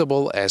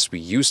comfortable as we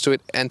used to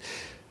it. And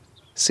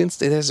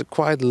since it has a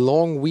quite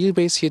long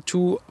wheelbase here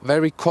too,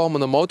 very calm on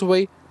the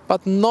motorway,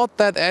 but not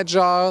that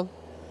agile.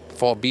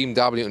 For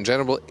BMW in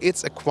general,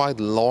 it's a quite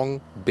long,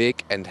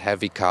 big and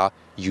heavy car.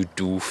 You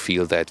do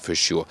feel that for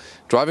sure.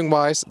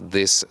 Driving-wise,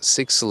 this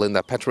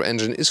 6-cylinder petrol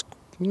engine is,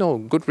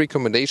 good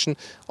recommendation.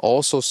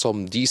 Also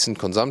some decent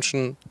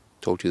consumption.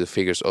 Told you the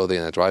figures earlier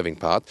in the driving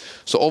part.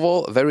 So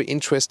overall, a very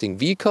interesting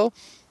vehicle.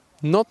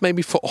 Not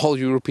maybe for all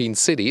European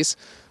cities,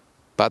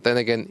 but then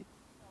again,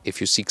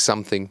 if you seek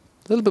something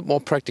a little bit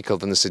more practical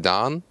than a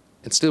sedan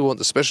and still want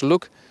a special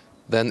look,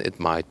 then it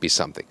might be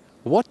something.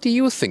 What do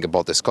you think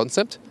about this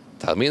concept?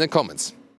 Tell me in the comments.